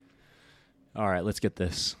All right, let's get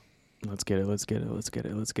this. Let's get it. Let's get it. Let's get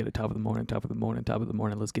it. Let's get it. Top of the morning. Top of the morning. Top of the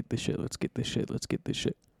morning. Let's get this shit. Let's get this shit. Let's get this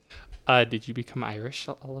shit. Did you become Irish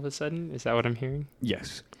all of a sudden? Is that what I'm hearing?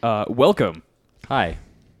 Yes. Welcome. Hi,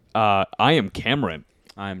 I am Cameron,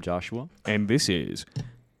 I'm Joshua. and this is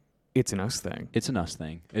It's an Us Thing. It's an us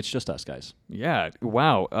thing. It's just us guys. Yeah.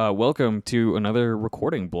 Wow. Welcome to another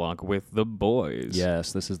recording block with the boys.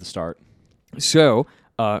 Yes, this is the start. So,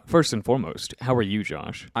 first and foremost, how are you,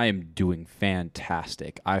 Josh? I am doing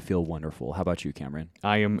fantastic. I feel wonderful. How about you, Cameron?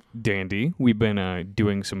 I am dandy. We've been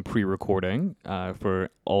doing some pre-recording for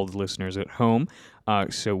all the listeners at home.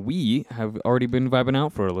 So we have already been vibing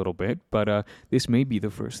out for a little bit, but this may be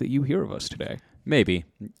the first that you hear of us today. Maybe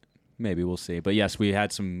we'll see. But yes, we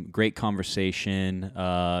had some great conversation,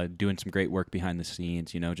 doing some great work behind the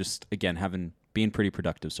scenes. You know, just again being pretty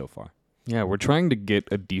productive so far. Yeah, we're trying to get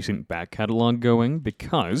a decent back catalog going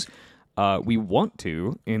because we want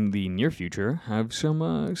to, in the near future, have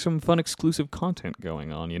some fun exclusive content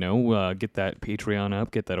going on. You know, get that Patreon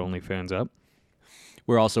up, get that OnlyFans up.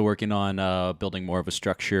 We're also working on building more of a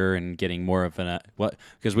structure and getting more of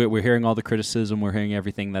because we're hearing all the criticism, we're hearing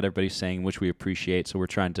everything that everybody's saying, which we appreciate. So we're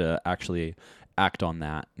trying to actually act on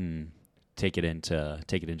that and take it into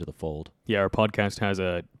the fold. Yeah, our podcast has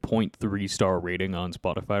a 0.3 star rating on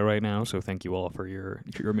Spotify right now, so thank you all for your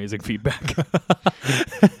amazing feedback.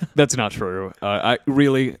 That's not true.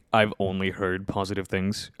 I've only heard positive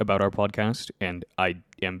things about our podcast, and I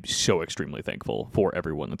am so extremely thankful for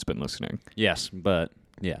everyone that's been listening. Yes,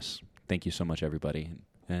 thank you so much, everybody.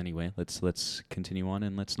 Anyway, let's continue on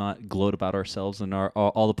and let's not gloat about ourselves and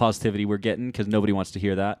all the positivity we're getting because nobody wants to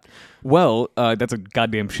hear that. Well, that's a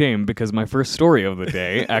goddamn shame because my first story of the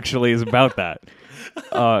day actually is about that.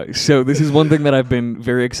 So this is one thing that I've been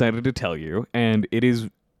very excited to tell you, and it is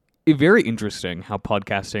very interesting how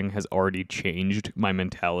podcasting has already changed my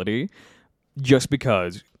mentality just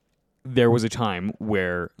because there was a time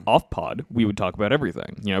where off pod we would talk about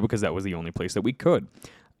everything, you know, because that was the only place that we could.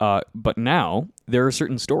 But now there are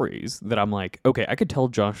certain stories that I'm like, okay, I could tell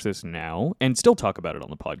Josh this now and still talk about it on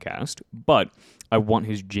the podcast, but I want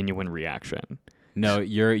his genuine reaction. No,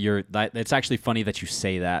 it's actually funny that you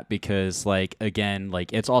say that because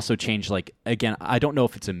it's also changed. I don't know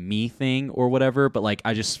if it's a me thing or whatever, but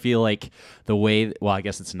I just feel like the way, well, I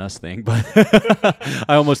guess it's an us thing, but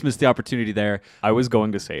I almost missed the opportunity there. I was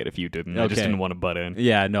going to say it if you didn't. Okay. I just didn't want to butt in.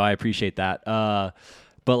 Yeah, no, I appreciate that.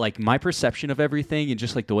 But my perception of everything and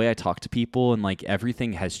just the way I talk to people and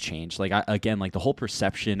everything has changed. The whole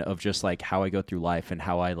perception of just how I go through life and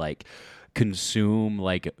how I consume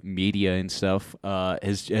media and stuff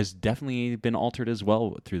has definitely been altered as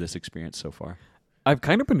well through this experience so far. I've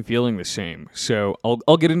kind of been feeling the same, so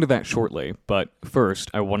I'll get into that shortly. But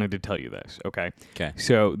first, I wanted to tell you this. Okay.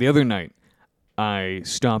 So the other night, I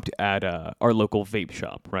stopped at our local vape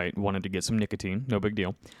shop. Right, wanted to get some nicotine. No big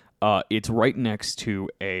deal. It's right next to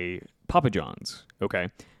a Papa John's, okay?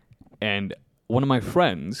 And one of my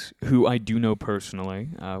friends, who I do know personally,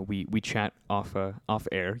 we chat off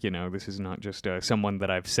air. You know, this is not just someone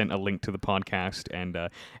that I've sent a link to the podcast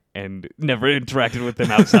and never interacted with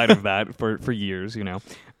them outside of that for years, you know.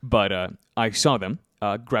 But I saw them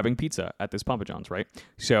grabbing pizza at this Papa John's, right?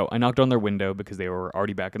 So I knocked on their window because they were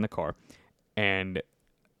already back in the car, and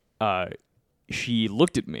she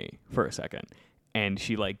looked at me for a second. And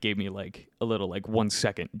she gave me a little 1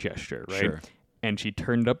 second gesture, right? Sure. And she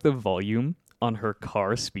turned up the volume on her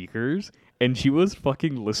car speakers, and she was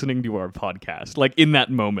fucking listening to our podcast, in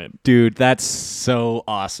that moment. Dude, that's so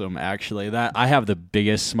awesome, actually. That I have the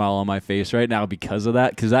biggest smile on my face right now because of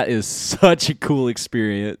that, because that is such a cool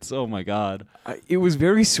experience. Oh my God. It was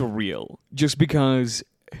very surreal, just because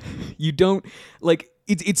you don't,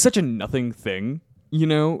 it's such a nothing thing, you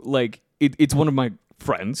know? It's one of my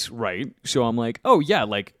friends, right? So I'm like, oh yeah,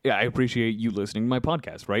 I appreciate you listening to my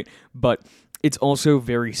podcast, right? But it's also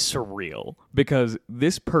very surreal because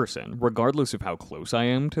this person, regardless of how close I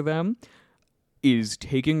am to them, is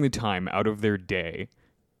taking the time out of their day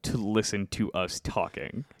to listen to us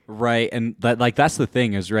talking. Right, and that's the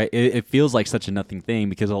thing is, right, it feels like such a nothing thing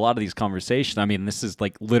because a lot of these conversations, I mean, this is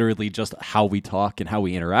literally just how we talk and how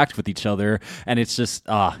we interact with each other, and it's just,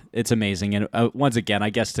 it's amazing. And once again, I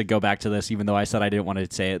guess to go back to this, even though I said I didn't want to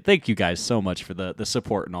say it, thank you guys so much for the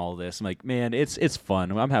support and all of this. I'm like, man, it's fun.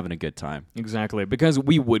 I'm having a good time. Exactly, because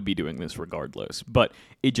we would be doing this regardless, but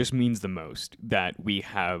it just means the most that we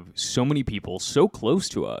have so many people so close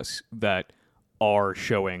to us that are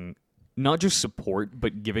showing not just support,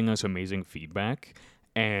 but giving us amazing feedback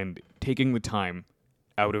and taking the time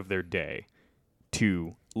out of their day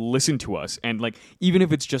to listen to us. And even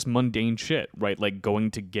if it's just mundane shit, right? Going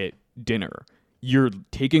to get dinner, you're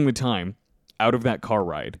taking the time out of that car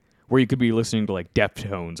ride, where you could be listening to like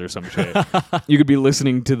Deftones or some shit. You could be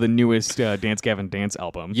listening to the newest Dance Gavin Dance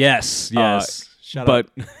album. Yes. Shut but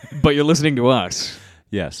up. but you're listening to us.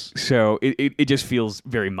 Yes. So it just feels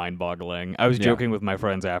very mind-boggling. I was joking with my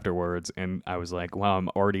friends afterwards, and I was like, wow, I'm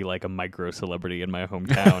already like a micro-celebrity in my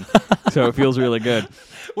hometown. So it feels really good.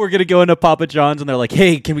 We're going to go into Papa John's, and they're like,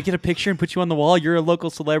 hey, can we get a picture and put you on the wall? You're a local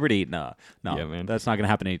celebrity. No, Yeah, man. That's not going to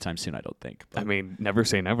happen anytime soon, I don't think. I mean, never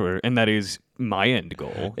say never, and that is my end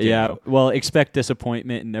goal. Yeah, know? well, expect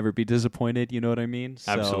disappointment and never be disappointed, you know what I mean?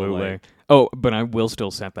 So, Absolutely. like, But I will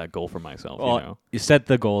still set that goal for myself, well, you know? you set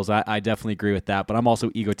the goals. I definitely agree with that, but I'm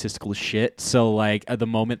also egotistical as shit. So, like, at the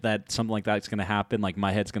moment that something like that's going to happen, like,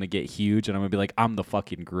 my head's going to get huge, and I'm going to be like, I'm the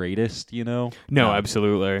fucking greatest, you know? No,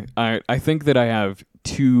 absolutely. I think that I have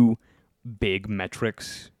two big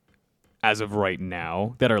metrics as of right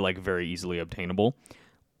now that are, like, very easily obtainable,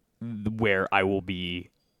 where I will be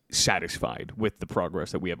satisfied with the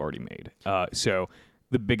progress that we have already made. So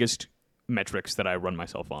the biggest metrics that I run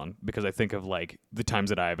myself on, because I think of like the times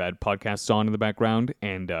that I've had podcasts on in the background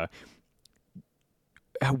and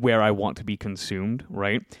where I want to be consumed,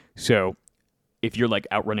 right? So if you're like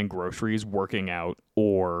out running groceries, working out,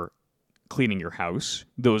 or cleaning your house,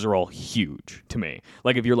 those are all huge to me.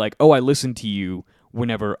 Like if you're like, oh, I listen to you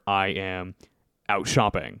whenever I am out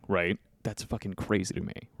shopping, right? That's fucking crazy to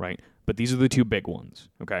me, right? But these are the two big ones,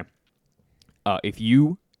 okay? If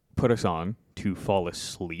you put us on to fall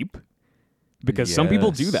asleep, because some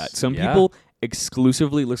people do that. Some people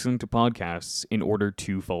exclusively listen to podcasts in order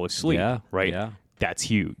to fall asleep, right? Yeah. That's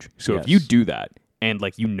huge. So if you do that, and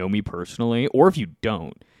like you know me personally, or if you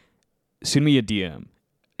don't, send me a DM,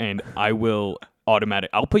 and I will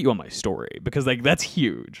I'll put you on my story, because like that's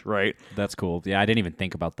huge, right? That's cool. Yeah, I didn't even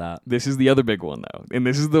think about that. This is the other big one though, and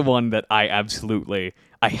this is the one that I have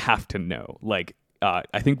to know. Like,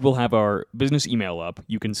 I think we'll have our business email up.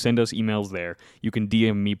 You can send us emails there. You can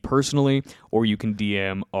DM me personally, or you can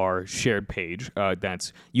DM our shared page.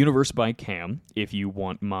 That's Universe by Cam, if you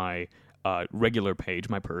want my regular page,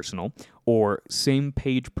 my personal, or Same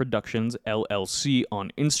Page Productions LLC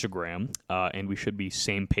on Instagram, and we should be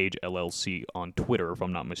Same Page LLC on Twitter, if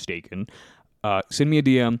I'm not mistaken. Send me a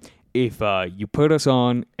DM. If you put us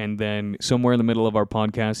on, and then somewhere in the middle of our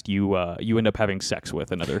podcast, you end up having sex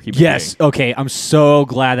with another human being. Okay, I'm so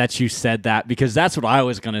glad that you said that, because that's what I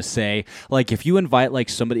was gonna say. Like, if you invite like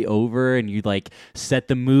somebody over and you like set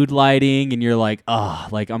the mood lighting, and you're like,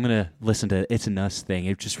 like I'm gonna listen to It's a Us thing.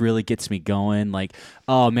 It just really gets me going. Like,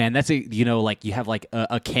 oh man, that's like you have like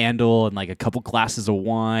a candle and like a couple glasses of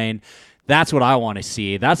wine. That's what I want to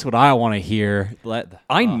see. That's what I want to hear.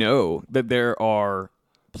 I know that there are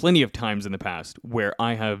plenty of times in the past where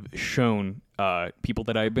I have shown people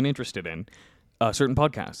that I've been interested in certain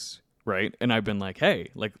podcasts, right? And I've been like,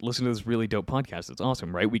 hey, like, listen to this really dope podcast. It's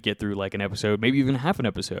awesome, right? We get through like an episode, maybe even half an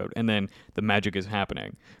episode, and then the magic is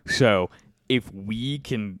happening. So if we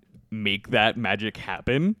can make that magic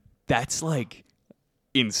happen, that's like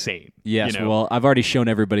insane. Yes, you know? Well, I've already shown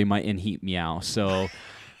everybody my in-heat meow, so...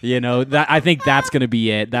 that I think that's going to be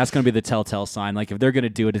it. That's going to be the telltale sign. Like, if they're going to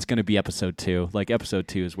do it, it's going to be episode 2. Like, episode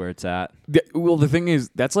 2 is where it's at. Well, the thing is,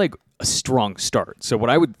 that's like a strong start. So what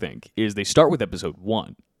I would think is they start with episode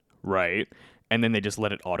 1, right? And then they just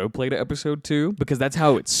let it autoplay to episode 2, because that's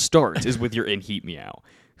how it starts, is with your in-heat meow.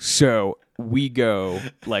 So we go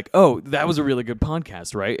like, oh, that was a really good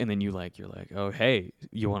podcast, right? And then you're like, oh, hey,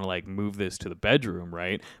 you want to like move this to the bedroom,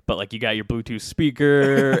 right? But like you got your Bluetooth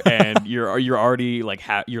speaker and you're already like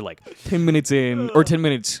you're like 10 minutes in or 10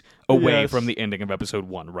 minutes away from the ending of episode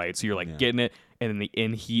 1, right? So you're like getting it, and then the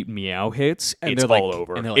in-heat meow hits, and it's all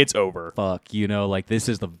over. And it's over. Fuck, like this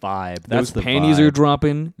is the vibe. Those the panties vibe. are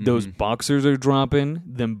dropping. Those boxers are dropping.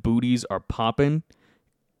 Them booties are popping.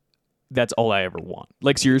 That's all I ever want.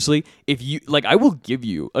 Like, seriously, if you like, I will give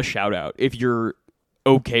you a shout out if you're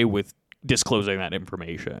okay with disclosing that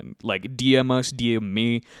information. Like, DM us, DM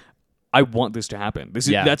me. I want this to happen.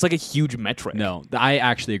 That's like a huge metric. No, I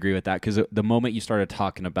actually agree with that, because the moment you started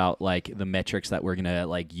talking about like the metrics that we're gonna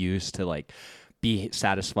like use to like be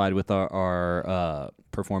satisfied with our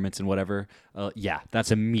performance and whatever,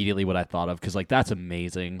 that's immediately what I thought of, because like that's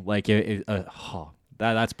amazing. Like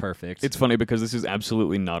that's perfect. It's funny because this is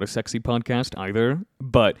absolutely not a sexy podcast either,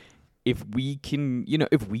 but if we can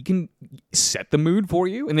set the mood for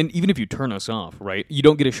you, and then even if you turn us off, right? You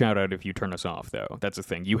don't get a shout out if you turn us off, though. That's the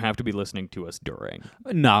thing. You have to be listening to us during.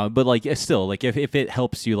 No, but like still, like if it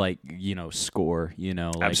helps you, like, score, like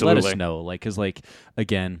Absolutely. let us know, like, because like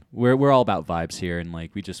again, we're all about vibes here, and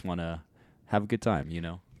like we just want to have a good time,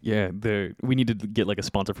 Yeah, we need to get like a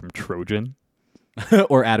sponsor from Trojan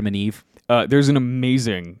or Adam and Eve. There's an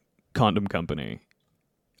amazing condom company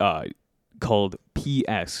called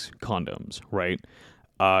PS Condoms, right?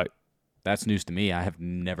 That's news to me. I have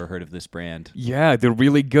never heard of this brand. Yeah, they're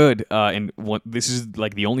really good. And this is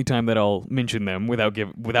like the only time that I'll mention them without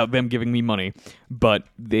them giving me money. But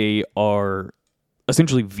they are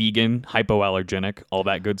essentially vegan, hypoallergenic, all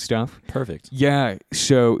that good stuff. Perfect. Yeah,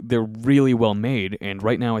 so they're really well made. And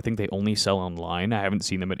right now, I think they only sell online. I haven't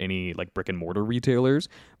seen them at any like brick and mortar retailers,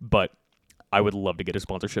 but I would love to get a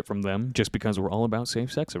sponsorship from them just because we're all about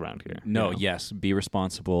safe sex around here. No, yes, be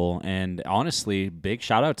responsible. And honestly, big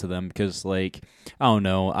shout out to them because, like, I don't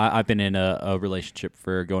know, I've been in a relationship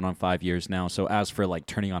for going on 5 years now. So as for like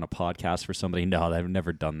turning on a podcast for somebody, no, I've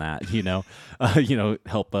never done that,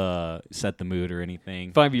 help set the mood or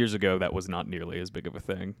anything. 5 years ago, that was not nearly as big of a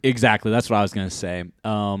thing. Exactly. That's what I was going to say.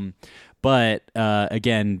 But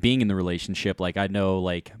again, being in the relationship, like I know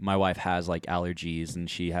like my wife has like allergies and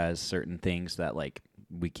she has certain things that like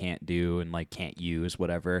we can't do and like can't use,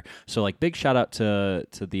 whatever. So like big shout out to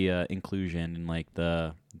the inclusion and like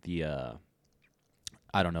the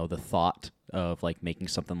I don't know, the thought of like making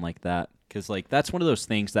something like that. Because like that's one of those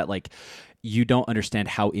things that like you don't understand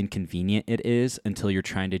how inconvenient it is until you're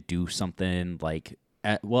trying to do something like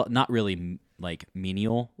not really like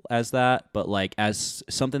menial as that, but like as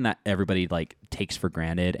something that everybody like takes for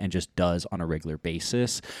granted and just does on a regular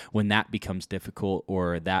basis. When that becomes difficult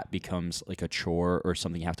or that becomes like a chore or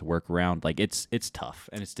something you have to work around, like it's tough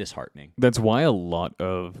and it's disheartening. That's why a lot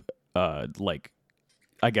of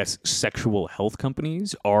I guess sexual health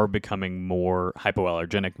companies are becoming more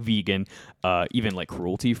hypoallergenic, vegan, even like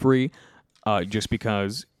cruelty free. Just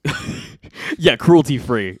because, yeah,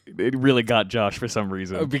 cruelty-free. It really got Josh for some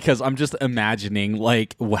reason. Because I'm just imagining,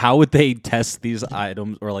 like, how would they test these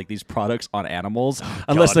items or, like, these products on animals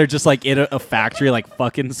unless they're just, like, in a factory, like,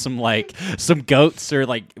 fucking some goats or,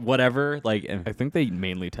 like, whatever. Like, I think they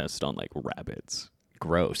mainly test on, like, rabbits.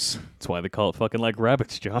 Gross. That's why they call it fucking like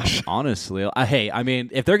rabbits, Josh. Honestly, hey, I mean,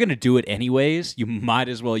 if they're gonna do it anyways, you might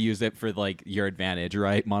as well use it for like your advantage,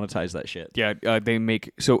 right? Monetize that shit. Yeah, they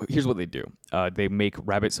make. So here's what they do: they make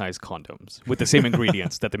rabbit-sized condoms with the same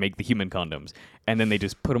ingredients that they make the human condoms, and then they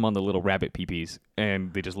just put them on the little rabbit peepees,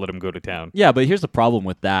 and they just let them go to town. Yeah, but here's the problem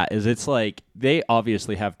with that: is it's like they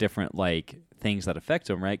obviously have different like things that affect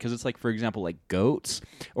them, right? Because it's like, for example, like goats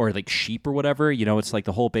or like sheep or whatever, it's like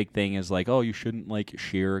the whole big thing is like, oh, you shouldn't like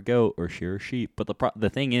shear a goat or shear a sheep. But the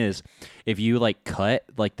thing is, if you like cut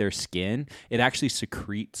like their skin, it actually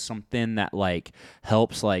secretes something that like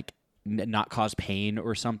helps like not cause pain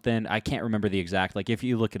or something. I can't remember the exact, like if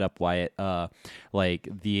you look it up, Wyatt, like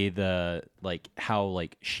the like how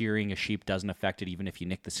like shearing a sheep doesn't affect it even if you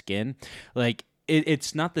nick the skin. Like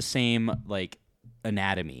it's not the same like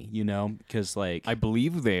anatomy, because like I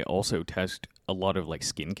believe they also test a lot of like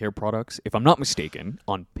skincare products, if I'm not mistaken,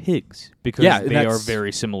 on pigs because they are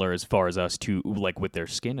very similar as far as us to like with their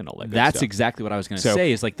skin and all that. That's stuff. exactly what I was going to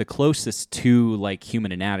say. Is like the closest to like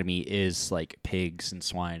human anatomy is like pigs and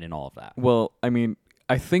swine and all of that. Well, I mean,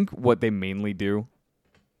 I think what they mainly do,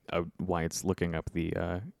 why it's looking up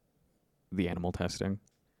the animal testing.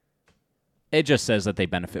 It just says that they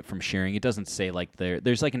benefit from shearing. It doesn't say like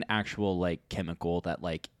there's like an actual like chemical that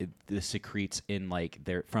like it secretes in like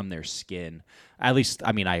from their skin. At least,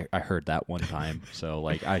 I mean, I heard that one time, so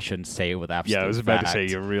like I shouldn't say it with absolute Yeah, I was about to say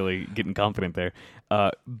you're really getting confident there.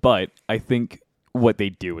 But I think what they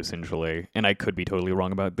do essentially, and I could be totally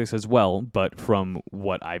wrong about this as well, but from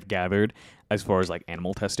what I've gathered, as far as like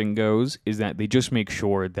animal testing goes, is that they just make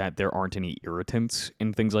sure that there aren't any irritants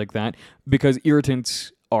and things like that, because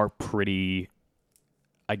irritants are pretty,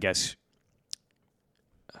 I guess,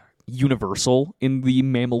 universal in the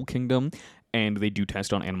mammal kingdom, and they do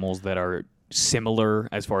test on animals that are similar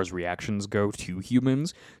as far as reactions go to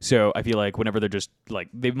humans. So I feel like whenever they're just like,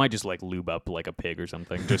 they might just like lube up like a pig or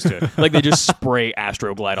something, just to like they just spray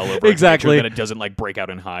Astroglide all over exactly it, that it doesn't like break out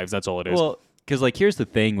in hives. That's all it is. Well, because like here's the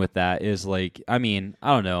thing with that is like, I mean,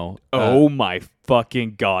 I don't know. Oh my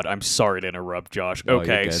fucking God. I'm sorry to interrupt, Josh. Oh,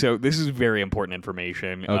 okay, so this is very important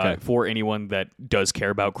information for anyone that does care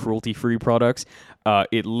about cruelty-free products.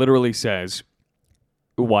 It literally says,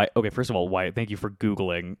 first of all, Wyatt, thank you for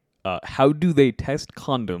Googling. How do they test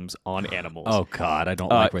condoms on animals? Oh, God, I don't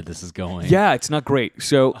like where this is going. Yeah, it's not great.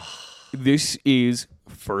 So this is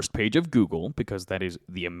first page of Google, because that is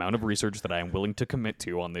the amount of research that I am willing to commit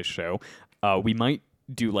to on this show. We might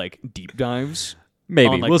do like deep dives. Maybe.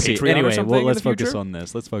 On, like, we'll Patreon see. Anyway, let's focus future. on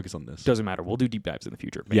this. Let's focus on this. Doesn't matter. We'll do deep dives in the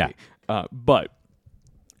future. Maybe. Yeah. But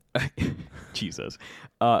Jesus.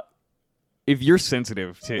 if you're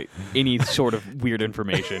sensitive to any sort of weird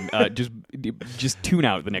information, just tune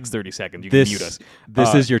out the next 30 seconds. You can mute us.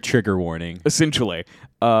 This is your trigger warning. Essentially.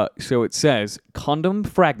 So it says, condom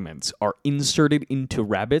fragments are inserted into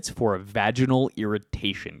rabbits for a vaginal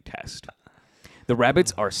irritation test. The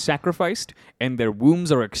rabbits are sacrificed, and their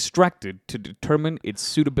wombs are extracted to determine its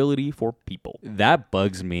suitability for people. That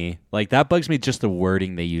bugs me. Like, that bugs me just the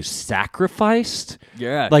wording they use. Sacrificed?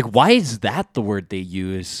 Yeah. Like, why is that the word they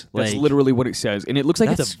use? That's like, literally what it says. And it looks like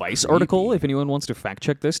it's that's a Vice creepy. article, if anyone wants to fact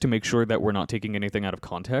check this to make sure that we're not taking anything out of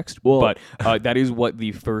context. Well- but that is what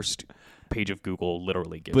the first page of Google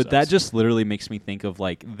literally gives us. But that just literally makes me think of,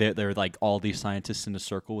 like, they're like all these scientists in a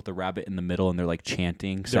circle with a rabbit in the middle, and they're like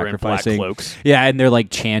chanting, They're in black sacrificing. cloaks. Yeah, and they're like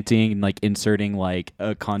chanting and like inserting like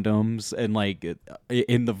condoms and like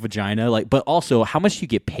in the vagina. Like, but also, how much do you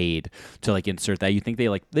get paid to like insert that? You think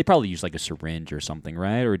they probably use like a syringe or something,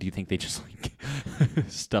 right? Or do you think they just like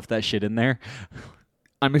stuff that shit in there?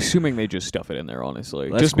 I'm assuming they just stuff it in there, honestly.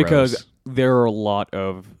 That's just because gross. there are a lot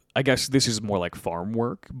of, I guess this is more like farm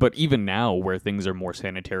work, but even now where things are more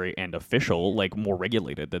sanitary and official, like more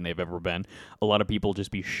regulated than they've ever been, a lot of people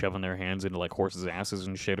just be shoving their hands into like horses' asses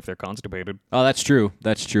and shit if they're constipated. Oh, that's true.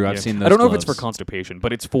 That's true. I've Yeah. seen those. I don't know if it's for gloves. constipation,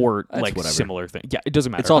 but it's for That's like whatever. similar things. Yeah, it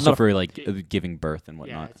doesn't matter. It's also I'm not a- for like giving birth and Yeah,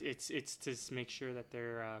 whatnot. it's to make sure that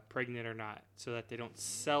they're pregnant or not, so that they don't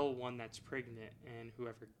sell one that's pregnant, and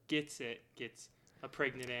whoever gets it gets a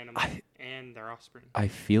pregnant animal and their offspring. I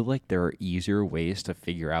feel like there are easier ways to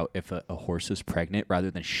figure out if a horse is pregnant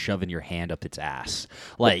rather than shoving your hand up its ass.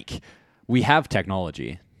 Like, we have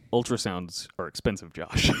technology. Ultrasounds are expensive,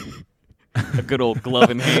 Josh. A good old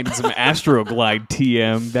glove in hand and some Astroglide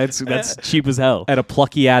TM. That's cheap as hell. At a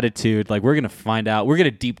plucky attitude, like, we're gonna find out. We're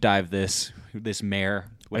gonna deep dive this mare,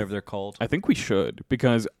 whatever they're called. I think we should,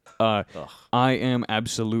 because I am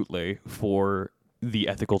absolutely for the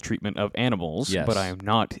ethical treatment of animals, Yes. but I am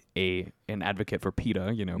not an advocate for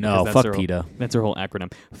PETA. You know, No, because that's fuck their whole- PETA. That's their whole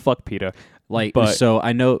acronym. Fuck PETA. Like, but so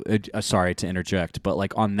I know. Sorry to interject, but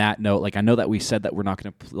like on that note, like I know that we said that we're not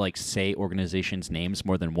going to like say organizations' names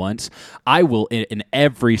more than once. I will in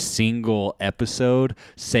every single episode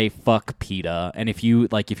say fuck PETA, and if you're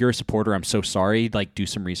a supporter, I'm so sorry. Like, do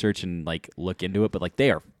some research and like look into it, but like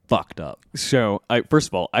they are fucked up. So, first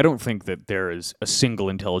of all, I don't think that there is a single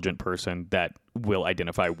intelligent person that will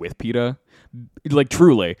identify with PETA. Like,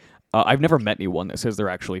 truly, I've never met anyone that says they're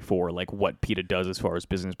actually for like what PETA does as far as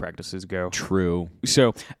business practices go. True.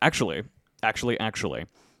 So, actually,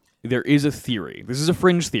 there is a theory. This is a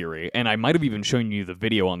fringe theory, and I might have even shown you the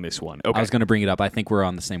video on this one. Okay. I was going to bring it up. I think we're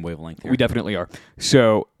on the same wavelength here. We definitely are.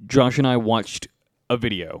 So, Josh and I watched a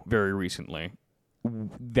video very recently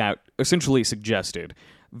that essentially suggested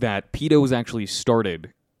that PETA was actually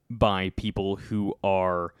started by people who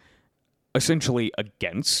are essentially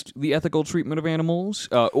against the ethical treatment of animals,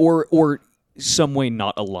 or some way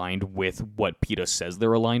not aligned with what PETA says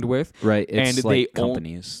they're aligned with. Right, it's and like they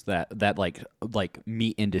companies that like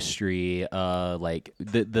meat industry, like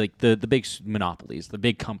the big monopolies, the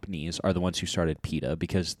big companies are the ones who started PETA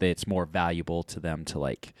because it's more valuable to them to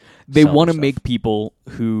like. They sell want to their make stuff. people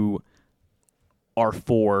who are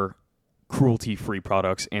for cruelty-free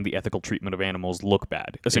products and the ethical treatment of animals look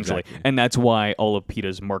bad, essentially. Exactly. And that's why all of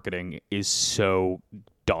PETA's marketing is so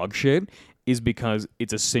dog shit, is because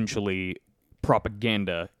it's essentially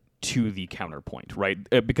propaganda to the counterpoint, right?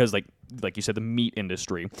 Because like you said, the meat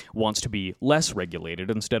industry wants to be less regulated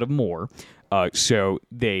instead of more. So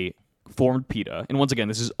they formed PETA. And once again,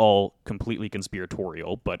 this is all completely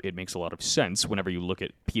conspiratorial, but it makes a lot of sense whenever you look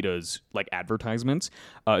at PETA's like advertisements.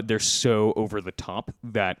 They're so over the top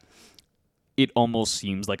that it almost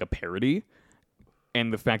seems like a parody.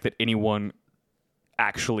 And the fact that anyone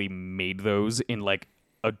actually made those in like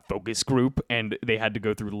a focus group and they had to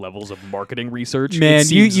go through levels of marketing research. Man, it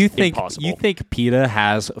seems you think impossible. you think PETA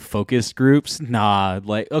has focus groups? Nah,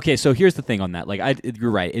 like okay. So here's the thing on that. Like,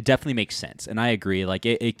 you're right. It definitely makes sense, and I agree. Like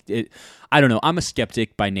it I don't know. I'm a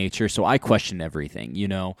skeptic by nature, so I question everything. You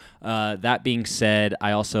know. That being said,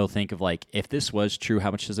 I also think of like if this was true,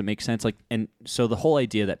 how much does it make sense? Like, and so the whole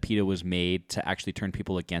idea that PETA was made to actually turn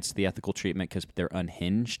people against the ethical treatment because they're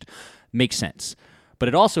unhinged makes sense. But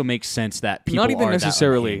it also makes sense that people not even are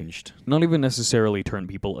necessarily that unhinged. not even necessarily turn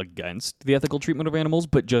people against the ethical treatment of animals,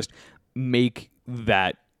 but just make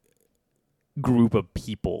that group of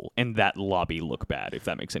people and that lobby look bad, if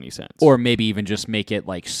that makes any sense. Or maybe even just make it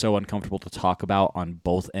like so uncomfortable to talk about on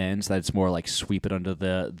both ends that it's more like sweep it under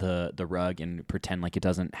the rug and pretend like it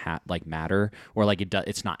doesn't like matter, or like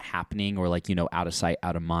it's not happening, or like, you know, out of sight,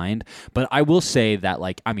 out of mind. But I will say that,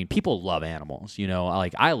 like, I mean, people love animals, you know,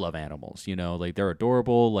 like I love animals, you know, like they're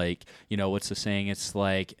adorable. Like, you know, what's the saying? It's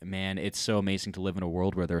like, man, it's so amazing to live in a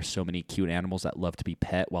world where there are so many cute animals that love to be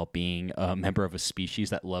pet while being a member of a species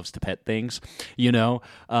that loves to pet things. You know,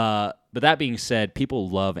 but that being said, people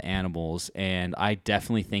love animals, and I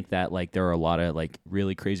definitely think that like there are a lot of like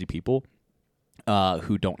really crazy people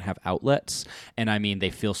who don't have outlets, and I mean they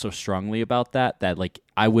feel so strongly about that like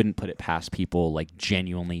I wouldn't put it past people like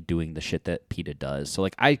genuinely doing the shit that PETA does. So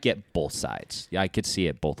like I get both sides. Yeah, I could see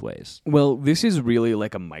it both ways. Well, this is really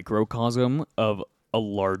like a microcosm of a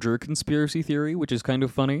larger conspiracy theory, which is kind of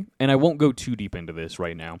funny, and I won't go too deep into this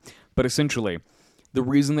right now, but essentially the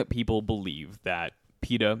reason that people believe that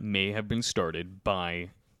PETA may have been started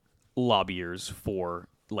by lobbyers for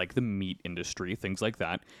like the meat industry, things like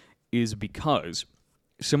that, is because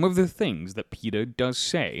some of the things that PETA does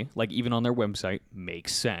say, like even on their website,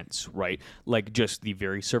 makes sense, right? Like just the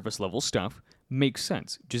very surface level stuff makes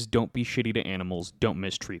sense. Just don't be shitty to animals, don't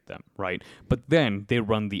mistreat them, right? But then they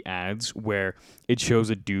run the ads where it shows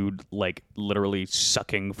a dude like literally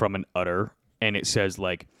sucking from an udder, and it says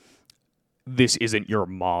like, "This isn't your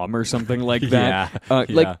mom," or something like that.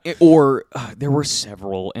 Or there were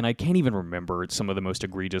several, and I can't even remember some of the most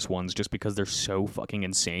egregious ones just because they're so fucking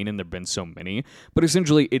insane and there've been so many. But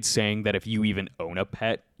essentially it's saying that if you even own a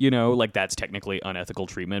pet, you know, like that's technically unethical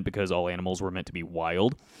treatment because all animals were meant to be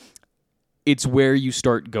wild. It's where you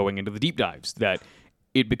start going into the deep dives that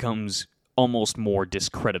it becomes almost more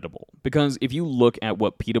discreditable. Because if you look at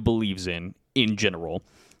what PETA believes in general,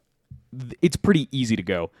 it's pretty easy to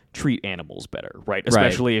go treat animals better, right?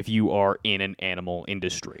 Especially if you are in an animal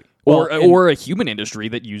industry or a human industry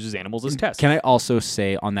that uses animals as tests. Can I also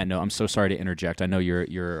say on that note, I'm so sorry to interject. I know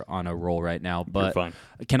you're on a roll right now, but you're fine.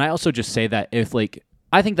 Can I also just say that if like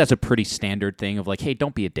I think that's a pretty standard thing of like, hey,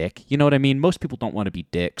 don't be a dick. You know what I mean? Most people don't want to be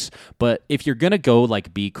dicks, but if you're gonna go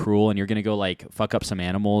like be cruel and you're gonna go like fuck up some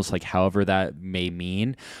animals, like however that may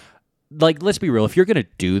mean. Like, let's be real. If you're going to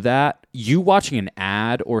do that, you watching an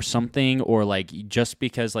ad or something, or like just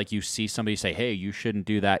because like you see somebody say, hey, you shouldn't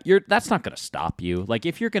do that, that's not going to stop you. Like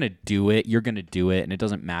if you're going to do it, you're going to do it. And it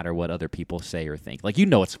doesn't matter what other people say or think. Like, you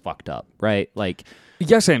know, it's fucked up, right? Like,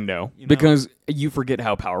 yes and no, because you forget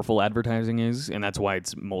how powerful advertising is. And that's why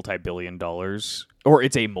it's multi-billion dollars, or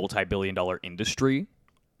it's a multi-billion dollar industry,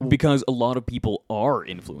 because a lot of people are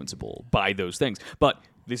influenceable by those things. But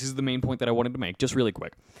this is the main point that I wanted to make, just really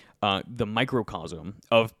quick. The microcosm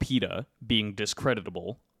of PETA being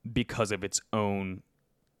discreditable because of its own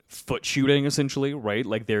foot shooting, essentially, right?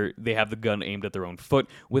 Like they have the gun aimed at their own foot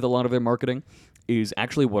with a lot of their marketing, is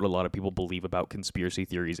actually what a lot of people believe about conspiracy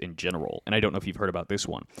theories in general. And I don't know if you've heard about this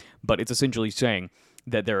one, but it's essentially saying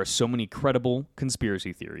that there are so many credible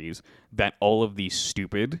conspiracy theories that all of these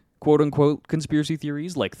stupid, quote-unquote, conspiracy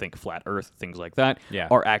theories, like think flat earth, things like that,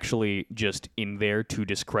 are actually just in there to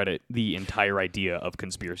discredit the entire idea of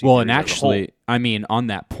conspiracy theories. Well, and actually, I mean, on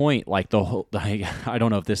that point, like the whole, like, I don't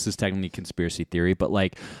know if this is technically conspiracy theory, but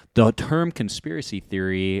like the term conspiracy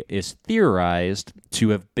theory is theorized to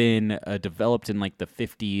have been developed in like the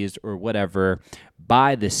 50s or whatever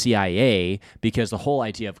by the CIA, because the whole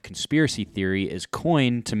idea of conspiracy theory is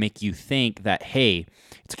coined to make you think that, hey,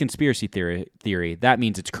 it's a conspiracy theory. That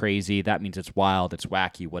means it's crazy. That means it's wild. It's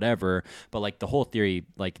wacky, whatever. But like the whole theory,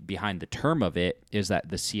 like behind the term of it, is that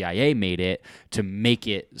the CIA made it to make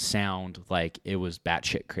it sound like it was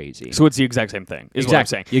batshit crazy. So it's the exact same thing, is what I'm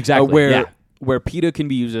saying. Exactly. Where PETA can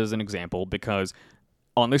be used as an example, because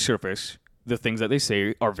on the surface, the things that they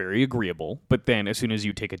say are very agreeable, but then as soon as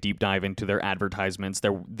you take a deep dive into their advertisements,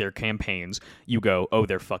 their campaigns, you go, oh,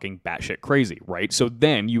 they're fucking batshit crazy, right? So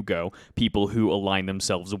then you go, people who align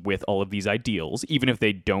themselves with all of these ideals, even if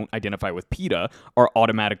they don't identify with PETA, are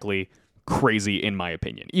automatically crazy, in my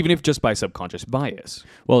opinion, even if just by subconscious bias.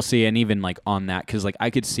 Well, see, and even like on that, because like I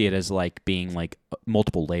could see it as like being like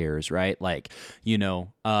multiple layers, right? Like, you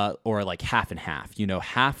know, or like half and half. You know,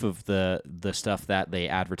 half of the stuff that they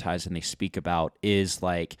advertise and they speak about is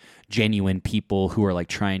like genuine people who are like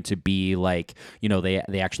trying to be like, you know,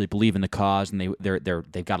 they actually believe in the cause, and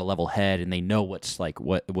they've got a level head and they know what's like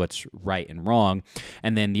what's right and wrong.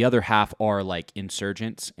 And then the other half are like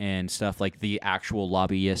insurgents and stuff, like the actual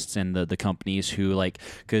lobbyists and the companies who like,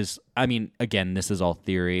 because I mean, again, this is all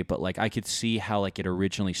theory, but like I could see how like it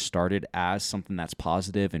originally started as something that's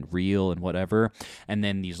positive and real and whatever, and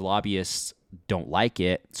then these lobbyists don't like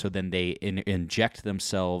it, so then they inject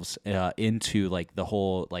themselves into like the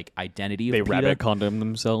whole like identity of They PETA. rabbit condom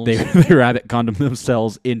themselves. They rabbit condom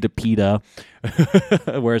themselves into PETA,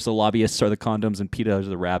 whereas the lobbyists are the condoms and PETA is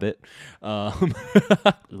the rabbit.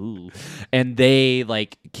 And they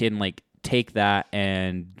like can like take that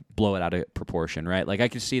and blow it out of proportion, right? Like I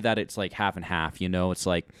could see that it's like half and half, you know? It's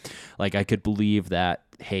like I could believe that,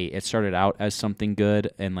 hey, it started out as something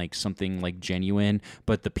good and like something like genuine,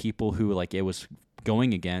 but the people who like it was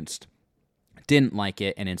going against didn't like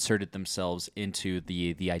it and inserted themselves into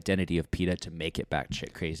the identity of PETA to make it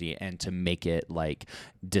batshit crazy and to make it like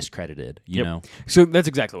discredited, you know? So that's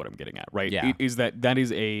exactly what I'm getting at, right? Yeah. Is that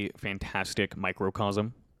is a fantastic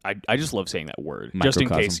microcosm. I just love saying that word.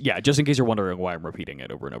 Microcosm. Just in case you're wondering why I'm repeating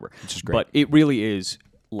it over and over. Which is great. But it really is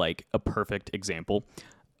like a perfect example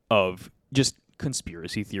of just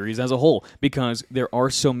conspiracy theories as a whole, because there are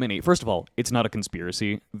so many. First of all, it's not a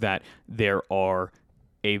conspiracy that there are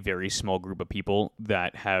a very small group of people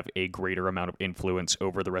that have a greater amount of influence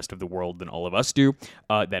over the rest of the world than all of us do.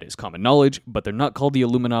 That is common knowledge, but they're not called the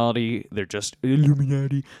Illuminati. They're just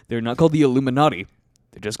Illuminati. They're not called the Illuminati.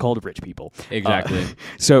 They're just called rich people. Exactly.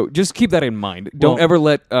 So just keep that in mind. Don't ever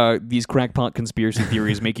let these crackpot conspiracy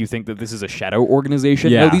theories make you think that this is a shadow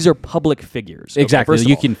organization. Yeah. No, these are public figures. Okay, Exactly. first of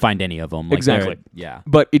You all. can find any of them. Like Exactly. Yeah.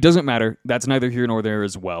 But it doesn't matter. That's neither here nor there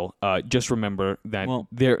as well. Just remember that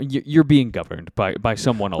you're being governed by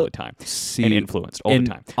someone all the time and influenced all the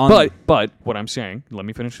time. But what I'm saying, let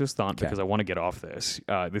me finish this thought because I want to get off this.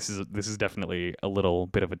 This is definitely a little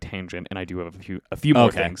bit of a tangent, and I do have a few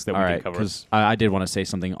more things that we can cover. Because I did want to say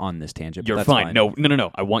something on this tangent. You're but that's fine.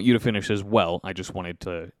 No. I want you to finish as well. I just wanted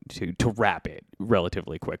to wrap it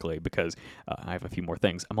relatively quickly because I have a few more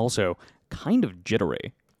things. I'm also kind of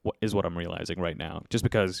jittery, is what I'm realizing right now, just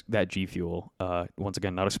because that G Fuel, once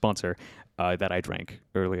again, not a sponsor, that I drank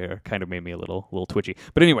earlier kind of made me a little twitchy.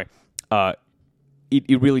 But anyway,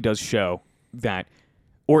 it really does show that,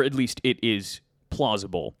 or at least it is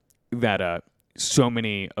plausible that so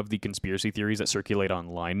many of the conspiracy theories that circulate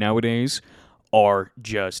online nowadays are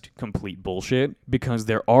just complete bullshit, because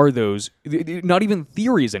there are those, not even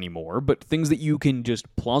theories anymore, but things that you can just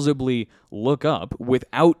plausibly look up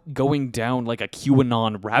without going down like a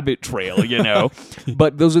QAnon rabbit trail, you know?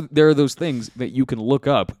 But there are those things that you can look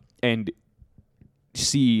up and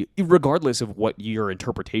see, regardless of what your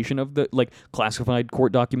interpretation of the like classified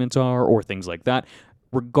court documents are or things like that.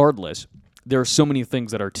 Regardless, there are so many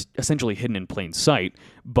things that are essentially hidden in plain sight,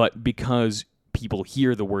 but because people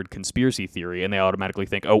hear the word conspiracy theory and they automatically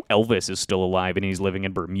think, oh, Elvis is still alive and he's living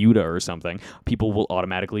in Bermuda or something, people will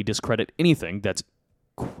automatically discredit anything that's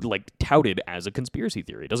like touted as a conspiracy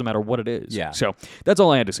theory. It doesn't matter what it is. Yeah. So that's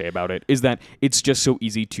all I had to say about it, is that it's just so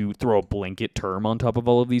easy to throw a blanket term on top of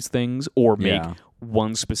all of these things or make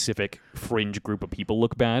one specific fringe group of people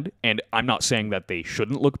look bad. And I'm not saying that they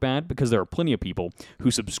shouldn't look bad, because there are plenty of people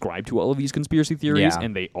who subscribe to all of these conspiracy theories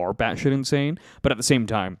and they are batshit insane. But at the same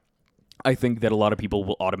time, I think that a lot of people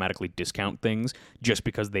will automatically discount things just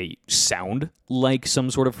because they sound like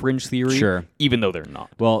some sort of fringe theory, even though they're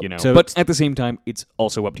not. Well, you know, so but at the same time, it's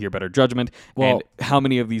also up to your better judgment and how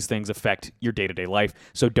many of these things affect your day-to-day life.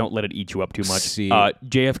 So don't let it eat you up too much.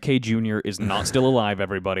 JFK Jr. is not still alive,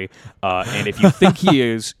 everybody. And if you think he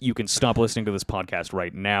is, you can stop listening to this podcast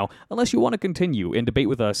right now, unless you want to continue and debate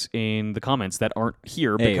with us in the comments that aren't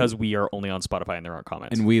here because we are only on Spotify and there aren't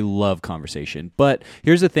comments. And we love conversation. But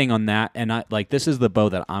here's the thing on that. And I like, this is the bow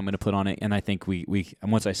that I'm going to put on it, and I think we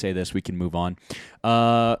and once I say this, we can move on.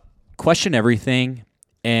 Question everything,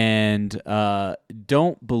 and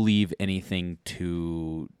don't believe anything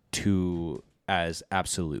too as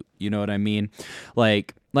absolute. You know what I mean?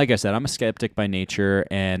 Like I said, I'm a skeptic by nature,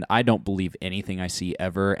 and I don't believe anything I see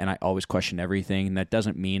ever, and I always question everything. And that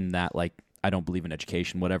doesn't mean that like I don't believe in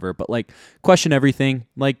education, whatever, but like question everything.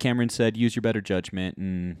 Like Cameron said, use your better judgment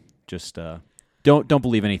and just Don't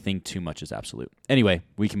believe anything too much is absolute. Anyway,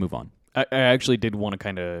 we can move on. I actually did want to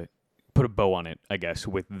kind of put a bow on it, I guess,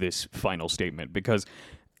 with this final statement, because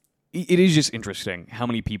it is just interesting how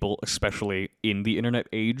many people, especially in the internet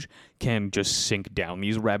age, can just sink down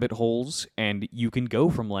these rabbit holes, and you can go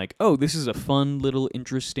from like, oh, this is a fun little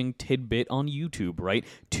interesting tidbit on YouTube, right,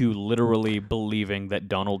 to literally believing that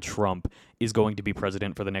Donald Trump is going to be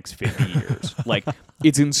president for the next 50 years. Like,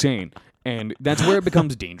 it's insane. And that's where it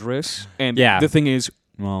becomes dangerous. And the thing is,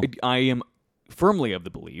 I am firmly of the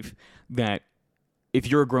belief that if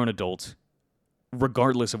you're a grown adult,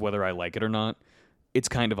 regardless of whether I like it or not, it's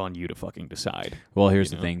kind of on you to fucking decide. Well,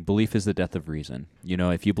 here's the thing. Belief is the death of reason.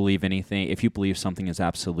 If you believe anything, if you believe something is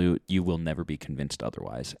absolute, you will never be convinced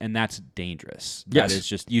otherwise. And that's dangerous. Yes. That is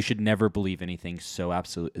just, you should never believe anything so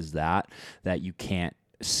absolute as that you can't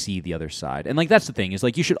see the other side. And, that's the thing, is,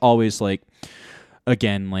 you should always,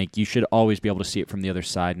 again, you should always be able to see it from the other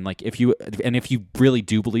side. And if you really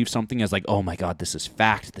do believe something as oh my God, this is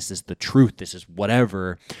fact, this is the truth, this is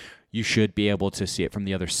whatever, you should be able to see it from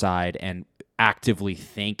the other side and actively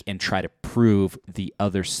think and try to prove the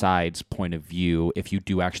other side's point of view if you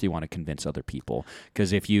do actually want to convince other people.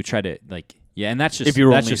 Because if you try to and that's just, if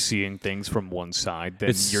you're that's only just, seeing things from one side,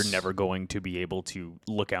 then you're never going to be able to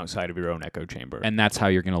look outside of your own echo chamber. And that's how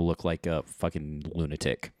you're going to look like a fucking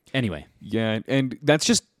lunatic. Anyway. Yeah, and that's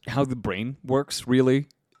just how the brain works, really,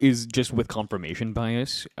 is just with confirmation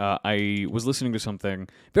bias. I was listening to something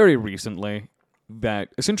very recently that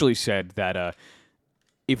essentially said that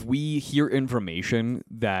if we hear information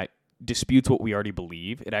that disputes what we already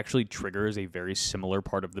believe, it actually triggers a very similar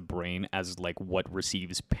part of the brain as what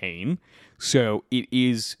receives pain. So it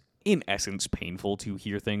is in essence painful to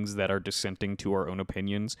hear things that are dissenting to our own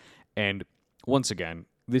opinions. And once again,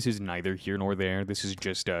 this is neither here nor there. This is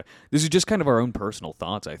just kind of our own personal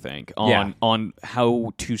thoughts, I think, on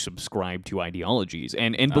how to subscribe to ideologies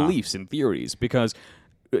and beliefs and theories. Because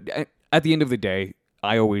at the end of the day,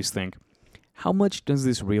 I always think, how much does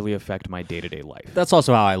this really affect my day-to-day life? That's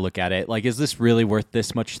also how I look at it. Is this really worth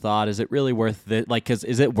this much thought? Is it really worth it?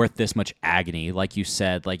 Is it worth this much agony? Like you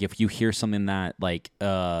said, if you hear something that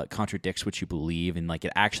contradicts what you believe and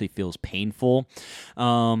it actually feels painful,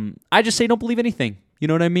 I just say don't believe anything. You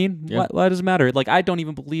know what I mean? Yeah. Why does it matter? I don't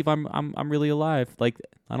even believe I'm really alive. I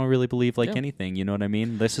don't really believe anything. You know what I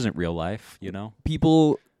mean? This isn't real life.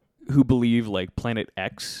 People who believe Planet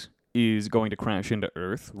X is going to crash into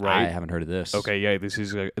Earth, right? I haven't heard of this. Okay, yeah, this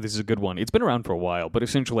is a good one. It's been around for a while, but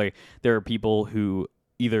essentially there are people who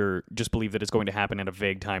either just believe that it's going to happen at a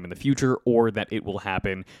vague time in the future, or that it will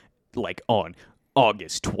happen on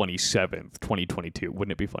August 27th, 2022.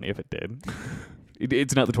 Wouldn't it be funny if it did?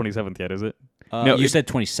 It's not the 27th yet, is it? No, you said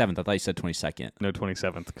 27th. I thought you said 22nd. No,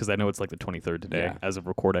 27th, because I know it's the 23rd today as of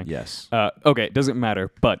recording. Yes. Okay, it doesn't matter.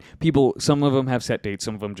 But people, some of them have set dates.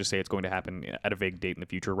 Some of them just say it's going to happen at a vague date in the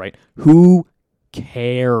future, right? Who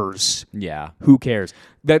cares? Yeah. Who cares?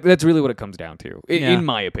 That's really what it comes down to, in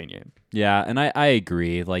my opinion. Yeah, and I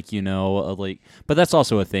agree. But that's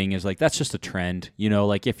also a thing. Is that's just a trend.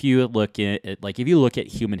 If you look at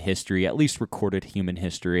human history, at least recorded human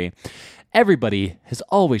history, everybody has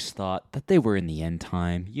always thought that they were in the end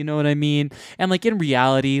time. You know what I mean? And in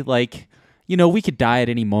reality, we could die at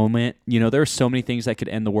any moment. There are so many things that could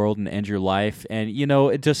end the world and end your life, and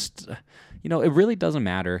it just. It really doesn't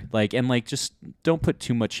matter. Just don't put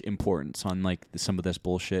too much importance on some of this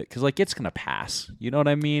bullshit, because it's gonna pass. You know what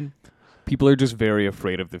I mean? People are just very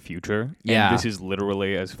afraid of the future. Yeah. And this is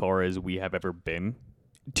literally as far as we have ever been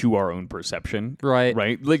to our own perception. Right.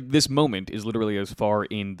 Right? This moment is literally as far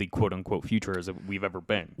in the quote unquote future as we've ever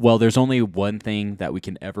been. Well, there's only one thing that we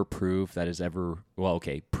can ever prove that is ever,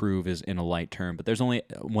 prove is in a light term, but there's only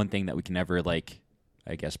one thing that we can ever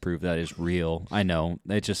prove that is real. I know.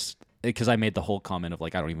 Because I made the whole comment of I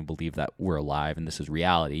don't even believe that we're alive and this is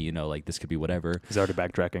reality. This could be whatever. He's already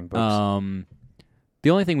backtracking, folks. The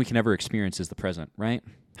only thing we can ever experience is the present, right?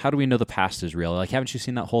 How do we know the past is real? Haven't you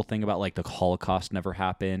seen that whole thing about the Holocaust never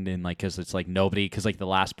happened, and because it's nobody, because the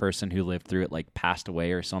last person who lived through it passed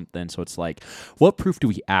away or something. So it's what proof do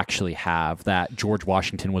we actually have that George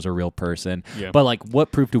Washington was a real person? Yeah. But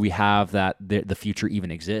what proof do we have that the future even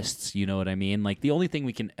exists? You know what I mean? The only thing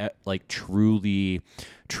we can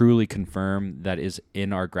truly confirm that is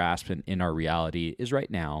in our grasp and in our reality is right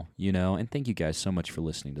now, and thank you guys so much for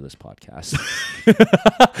listening to this podcast,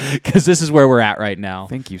 because this is where we're at right now.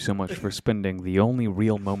 Thank you so much for spending the only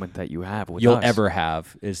real moment that you have with You'll us. ever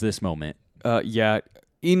have is this moment.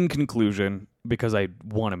 In conclusion, because I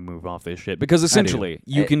want to move off this shit, because essentially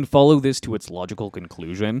you can follow this to its logical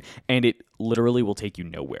conclusion and it literally will take you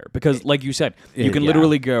nowhere, because like you said, you can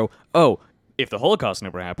literally go, if the Holocaust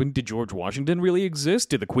never happened, did George Washington really exist?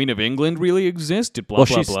 Did the Queen of England really exist? Did blah, blah,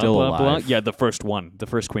 she's blah, still blah, alive. blah? Yeah, the first one. The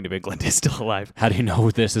first Queen of England is still alive. How do you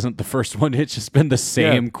know this isn't the first one? It's just been the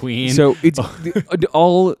same queen. So it's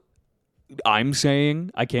all I'm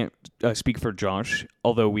saying. I can't speak for Josh,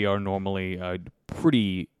 although we are normally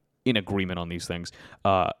pretty in agreement on these things.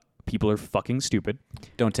 People are fucking stupid.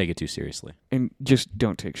 Don't take it too seriously. And just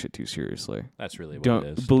don't take shit too seriously. That's really what Don't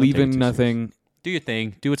it is. believe Don't take in it too nothing. seriously. Do your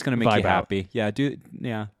thing. Do what's going to make Vibe you out. happy. Yeah,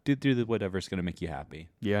 do whatever's going to make you happy.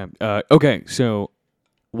 Yeah. Okay, so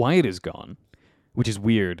Wyatt is gone, which is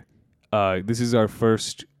weird. This is our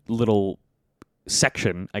first little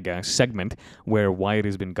section, I guess, segment where Wyatt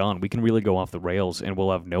has been gone, we can really go off the rails, and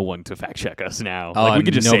we'll have no one to fact check us now. Like we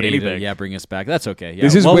could just say anything. Bring us back. That's okay. Yeah.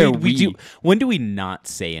 This is where we do. When do we not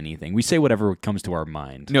say anything? We say whatever comes to our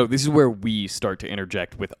mind. No, this is where we start to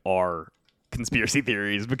interject with our conspiracy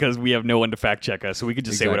theories because we have no one to fact check us, so we could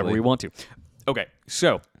just say whatever we want to. Okay,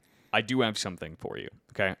 so I do have something for you.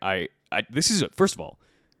 Okay, this is first of all,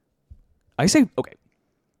 I say okay.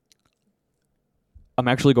 I'm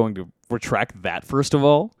actually going to retract that first of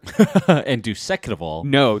all. And do second of all.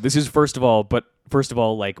 No, this is first of all, but first of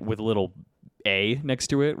all, like with a little A next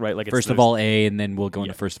to it, right? Like first of all A, and then we'll go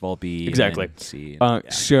into first of all B. Exactly. And C.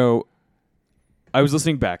 So I was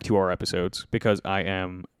listening back to our episodes because I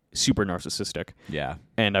am super narcissistic. Yeah.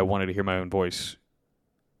 And I wanted to hear my own voice.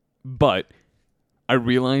 But I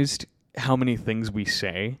realized how many things we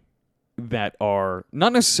say that are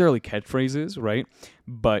not necessarily catchphrases, right?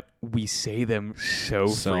 But we say them so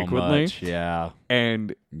frequently. Much, yeah.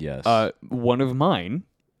 And yes. One of mine,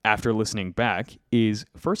 after listening back, is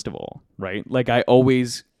first of all, right? Like I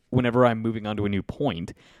always, whenever I'm moving on to a new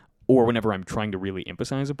point, or whenever I'm trying to really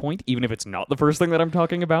emphasize a point, even if it's not the first thing that I'm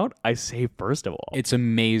talking about, I say first of all. It's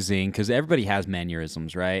amazing because everybody has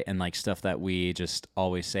mannerisms, right? And like stuff that we just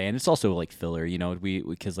always say. And it's also like filler, you know,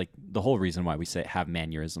 because like the whole reason why we say have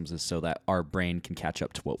mannerisms is so that our brain can catch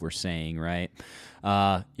up to what we're saying, right?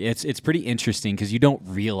 It's pretty interesting because you don't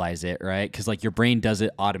realize it, right? Because like your brain does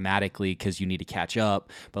it automatically because you need to catch up.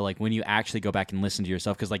 But like when you actually go back and listen to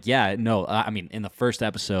yourself, because like, I mean, in the first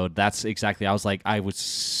episode, that's exactly, I was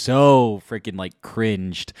so freaking like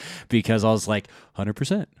cringed because I was like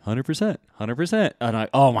 100%, 100%, 100%. And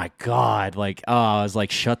oh my God, like, I was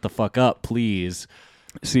like, shut the fuck up, please.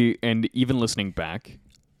 See, and even listening back,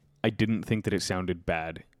 I didn't think that it sounded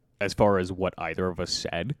bad as far as what either of us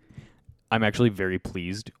said. I'm actually very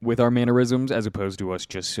pleased with our mannerisms as opposed to us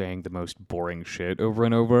just saying the most boring shit over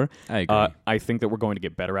and over. I agree. I think that we're going to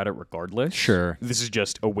get better at it regardless. Sure. This is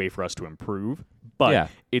just a way for us to improve, but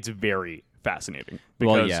it's very fascinating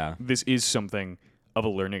because this is something of a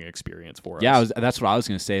learning experience for us. Yeah, that's what I was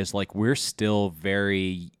going to say is like we're still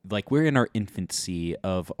very, like we're in our infancy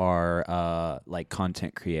of our like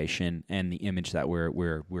content creation and the image that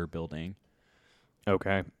we're building.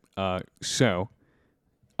 Okay. So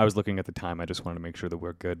I was looking at the time. I just wanted to make sure that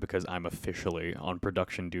we're good because I'm officially on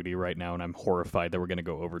production duty right now, and I'm horrified that we're going to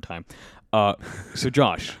go overtime. So,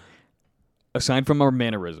 Josh, aside from our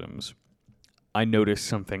mannerisms, I noticed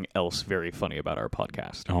something else very funny about our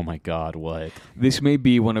podcast. Oh, my God, what? This may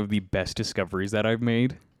be one of the best discoveries that I've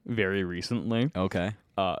made very recently. Okay.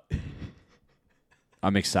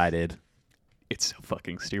 I'm excited. It's so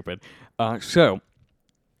fucking stupid. So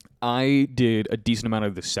I did a decent amount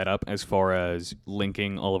of the setup as far as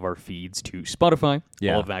linking all of our feeds to Spotify,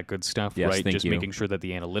 all of that good stuff, right? Just making sure that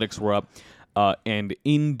the analytics were up. And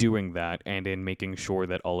in doing that and in making sure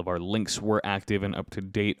that all of our links were active and up to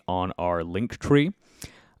date on our link tree,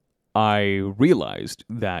 I realized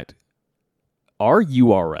that our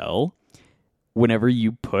URL, whenever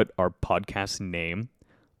you put our podcast name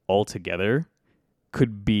all together,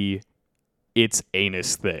 could be It's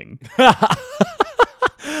Anus Thing.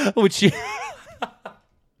 Which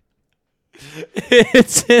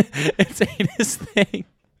it's Anus Thing.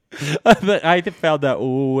 I found that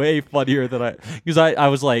way funnier than because I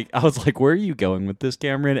was like, where are you going with this,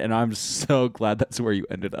 Cameron? And I'm so glad that's where you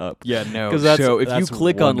ended up. Yeah, no. So if you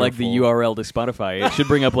click on like the URL to Spotify, it should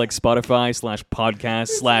bring up like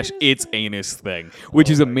Spotify/podcast/It's Anus Thing, which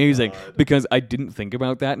is amazing because I didn't think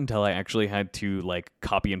about that until I actually had to like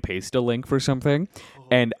copy and paste a link for something,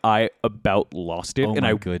 and I about lost it. Oh and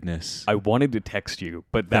my goodness! I wanted to text you,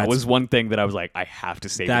 but that was one thing that I was like, I have to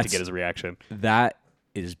save it to get his reaction. That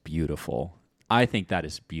is beautiful. I think that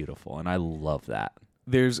is beautiful, and I love that.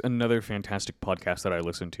 There's another fantastic podcast that I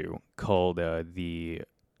listen to called the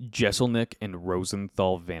Jeselnik and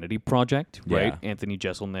Rosenthal Vanity Project, right? Anthony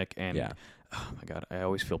Jeselnik and oh my God, I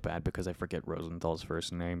always feel bad because I forget Rosenthal's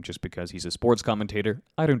first name just because he's a sports commentator.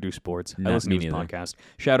 I don't do sports. I listen to his podcast.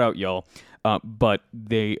 Shout out, y'all. But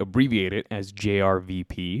they abbreviate it as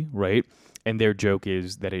JRVP, right? And their joke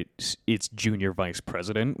is that it's junior vice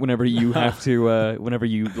president whenever you have to whenever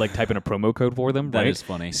you like type in a promo code for them. That right? is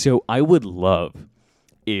funny. So I would love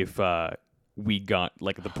if we got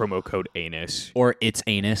like the promo code anus or it's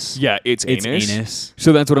anus. Yeah, it's anus. Anus.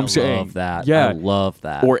 So that's what I'm saying. I love that. Yeah, I love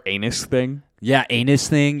that. Or anus thing. Yeah, anus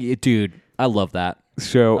thing, dude. I love that.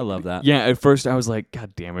 So I love that. Yeah, at first I was like,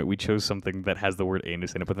 God damn it, we chose something that has the word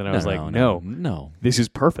anus in it. But then I was no, this is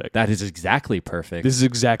perfect. That is exactly perfect. This is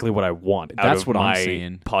exactly what I want. That's what I'm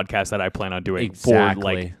saying. Podcast that I plan on doing for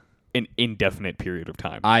like an indefinite period of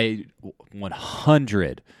time. I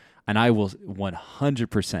 100. And I will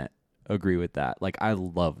 100% agree with that. Like, I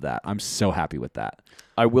love that. I'm so happy with that.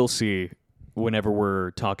 I will see whenever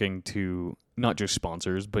we're talking to not just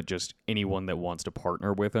sponsors, but just anyone that wants to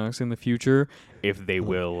partner with us in the future, if they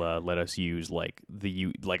will let us use like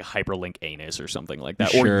like a hyperlink anus or something like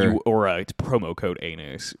that, Sure. or a promo code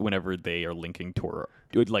anus whenever they are linking to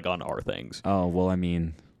like on our things. Oh, well, I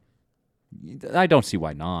mean, I don't see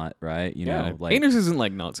why not, right? You know, like anus isn't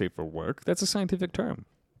like not safe for work. That's a scientific term.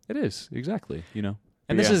 it is, exactly, you know.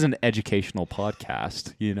 And Yeah. this is an educational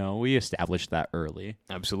podcast, you know. We established that early.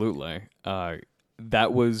 Absolutely.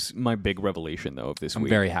 That was my big revelation, though, of this I'm week.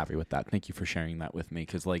 very happy with that. Thank you for sharing that with me,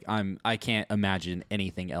 because like I can't imagine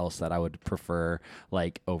anything else that I would prefer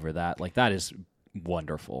like over that. Like, that is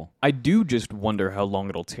wonderful. I do just wonder how long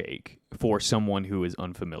it'll take for someone who is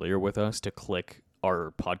unfamiliar with us to click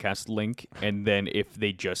our podcast link, and then if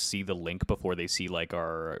they just see the link before they see like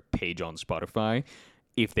our page on Spotify,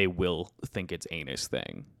 if they will think it's anus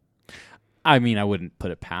thing. I mean, I wouldn't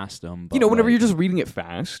put it past them. But You know, whenever like, you're just reading it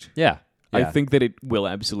fast, yeah. I think that it will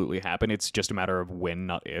absolutely happen. It's just a matter of when,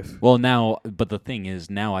 not if. Well, now, but the thing is,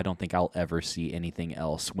 now I don't think I'll ever see anything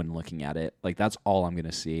else when looking at it. Like, that's all I'm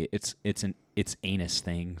gonna see. It's anus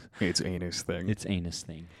thing. It's anus thing. It's anus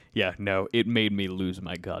thing. Yeah, no, it made me lose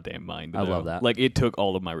my goddamn mind. I though. love that. Like, it took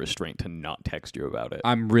all of my restraint to not text you about it.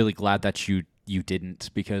 I'm really glad that you didn't,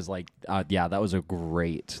 because like yeah, that was a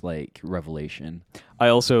great like revelation. I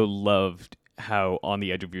also loved how on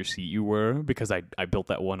the edge of your seat you were, because I built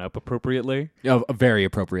that one up appropriately. Very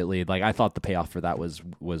appropriately. Like, I thought the payoff for that was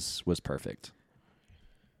perfect.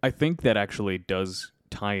 I think that actually does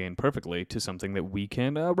tie in perfectly to something that we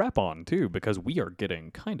can wrap on too, because we are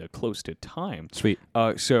getting kind of close to time. Sweet.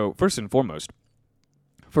 So first of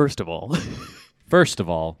all, First of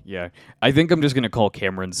all, yeah, I think I'm just going to call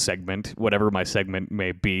Cameron's segment, whatever my segment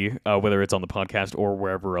may be, whether it's on the podcast or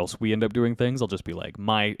wherever else we end up doing things. I'll just be like,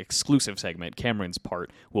 my exclusive segment, Cameron's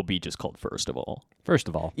part, will be just called First of All.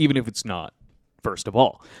 even If it's not First of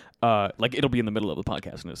All. Like, it'll be in the middle of the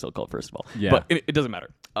podcast and it's still called First of All. Yeah. But it doesn't matter.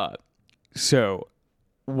 So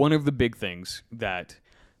one of the big things that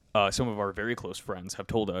some of our very close friends have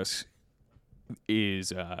told us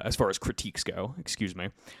is, as far as critiques go,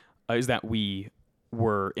 is that we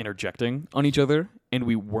were interjecting on each other and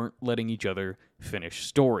we weren't letting each other finish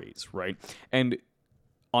stories, right? And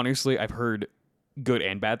honestly, I've heard good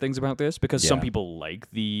and bad things about this, because some Yeah. people like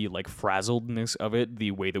the frazzledness of it,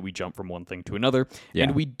 the way that we jump from one thing to another. Yeah.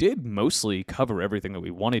 And we did mostly cover everything that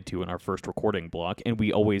we wanted to in our first recording block, and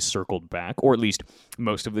we always circled back, or at least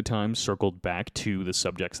most of the time circled back to the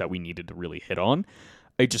subjects that we needed to really hit on.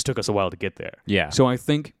 It just took us a while to get there. Yeah. So I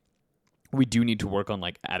think we do need to work on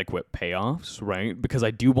like adequate payoffs, right? Because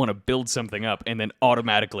I do want to build something up and then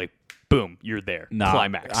automatically, boom, you're there.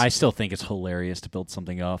 Climax. I still think it's hilarious to build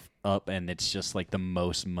something up and it's just like the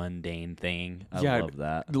most mundane thing. I love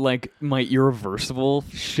that. Like my irreversible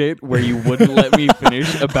shit where you wouldn't let me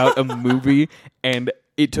finish about a movie, and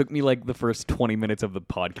it took me like the first 20 minutes of the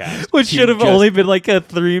podcast. Which to should have just- only been like a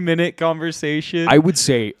 3-minute conversation. I would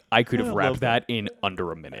say I could have I wrapped love that in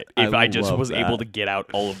under a minute I if I just love was that. able to get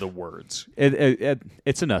out all of the words.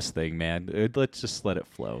 It's an us thing, man. Let's just let it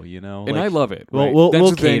flow, you know. And Like, I love it. We'll right? we'll, That's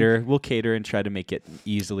we'll the thing. cater. We'll cater and try to make it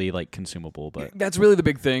easily like consumable. But That's really the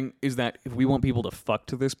big thing, is that if we want people to fuck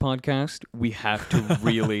to this podcast, we have to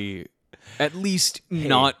really at least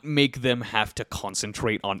not make them have to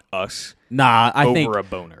concentrate on us nah, I over think a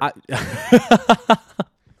boner.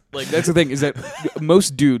 Like, that's the thing, is that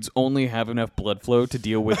most dudes only have enough blood flow to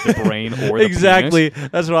deal with the brain or the exactly. penis.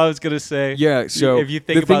 That's what I was gonna say. Yeah, so if you the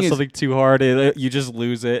think thing about is- something too hard, you just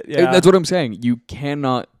lose it. Yeah, That's what I'm saying. You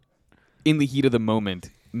cannot, in the heat of the moment,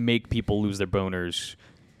 make people lose their boners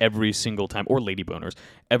every single time, or lady boners,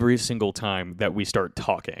 every single time that we start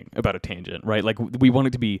talking about a tangent, right? Like, we want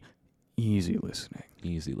it to be easy listening.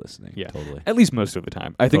 easy listening. Yeah, Totally. At least most of the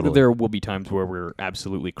time. I think that Totally. there will be times where we're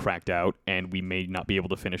absolutely cracked out and we may not be able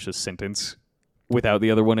to finish a sentence without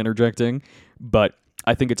the other one interjecting. But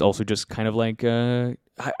I think it's also just kind of like, I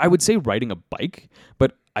would say riding a bike,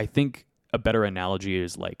 but I think a better analogy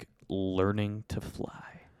is like learning to fly.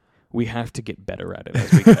 We have to get better at it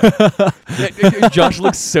as we go. Josh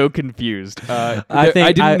looks so confused. I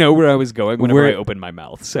didn't know where I was going whenever I opened my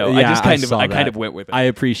mouth, so I Yeah, just I kind of went with it. I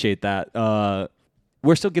appreciate that.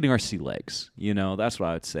 We're still getting our sea legs. You know, that's what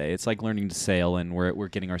I would say. It's like learning to sail, and we're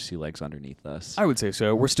getting our sea legs underneath us. I would say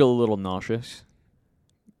so. We're still a little nauseous,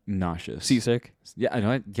 Nauseous. seasick. Yeah, I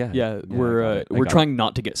know. Yeah, I we're got it. trying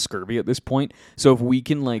not to get scurvy at this point. So if we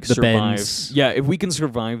can like The survive, bends. if we can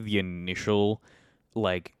survive the initial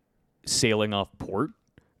like sailing off port,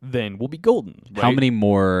 then we'll be golden. Right? How many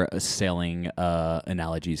more sailing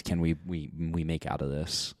analogies can we make out of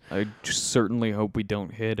this? I just certainly hope we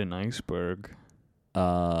don't hit an iceberg.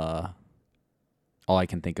 All I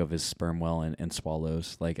can think of is sperm whale and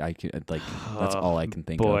swallows. That's all I can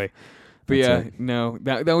think of. But That's it. no,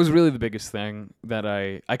 that was really the biggest thing that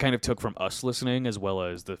I kind of took from us listening, as well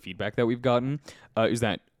as the feedback that we've gotten, is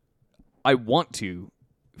that I want to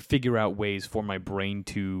figure out ways for my brain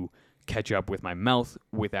to catch up with my mouth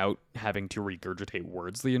without having to regurgitate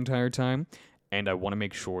words the entire time. And I want to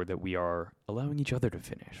make sure that we are allowing each other to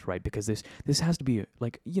finish, right? Because this has to be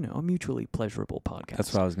a mutually pleasurable podcast.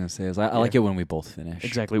 That's what I was gonna say. I like it when we both finish.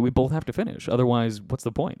 Exactly. We both have to finish. Otherwise, what's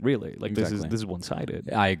the point, really? Like Exactly. this is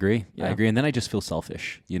one-sided. I agree. Yeah. I agree. And then I just feel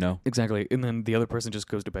selfish, Exactly. And then the other person just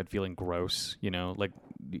goes to bed feeling gross, like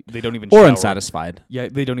they don't even or shower. unsatisfied. Yeah,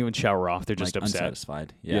 they don't even shower off. They're just like upset.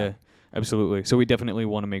 unsatisfied. Yeah, absolutely. So we definitely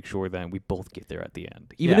want to make sure that we both get there at the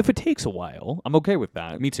end. Even Yeah. if it takes a while, I'm okay with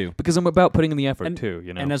that. Me too. Because I'm about putting in the effort And- too,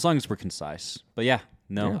 And as long as we're concise. But yeah,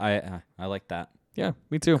 no, I like that. yeah,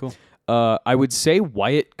 me too. Cool. I would say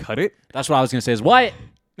Wyatt cut it. That's what I was gonna say. Is Wyatt?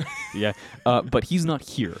 Yeah. But he's not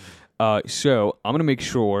here. So I'm going to make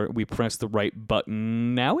sure we press the right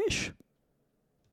button now-ish.